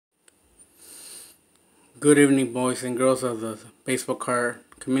Good evening, boys and girls of the baseball card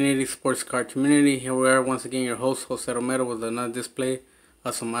community, sports card community. Here we are once again, your host, Jose Romero, with another display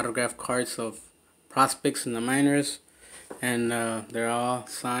of some autographed cards of prospects in the minors. And they're all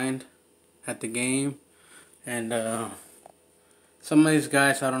signed at the game. And some of these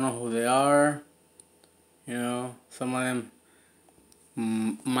guys, I don't know who they are. You know, some of them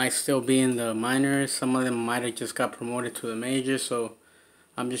might still be in the minors. Some of them might have just got promoted to the majors. So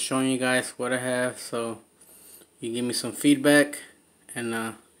I'm just showing you guys what I have. So you give me some feedback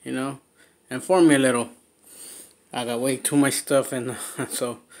and inform me a little. I got way too much stuff, and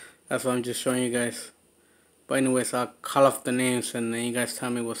so that's why I'm just showing you guys. But anyways, I'll call off the names and then you guys tell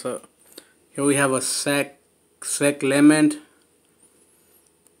me what's up. Here we have a Zach Lemon,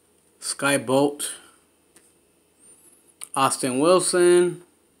 Sky Bolt, Austin Wilson,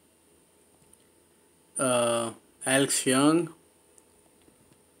 Alex Young,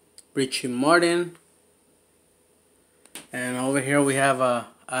 Richie Martin, and over here we have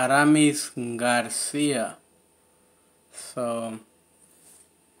Aramis Garcia. So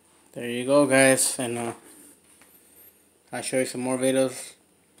there you go, guys, and I'll show you some more videos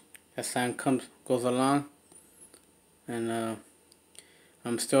as time goes along. And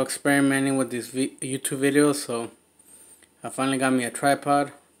I'm still experimenting with these YouTube videos, so I finally got me a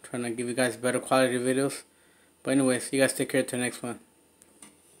tripod, trying to give you guys better quality videos. But anyways, you guys take care till the next one.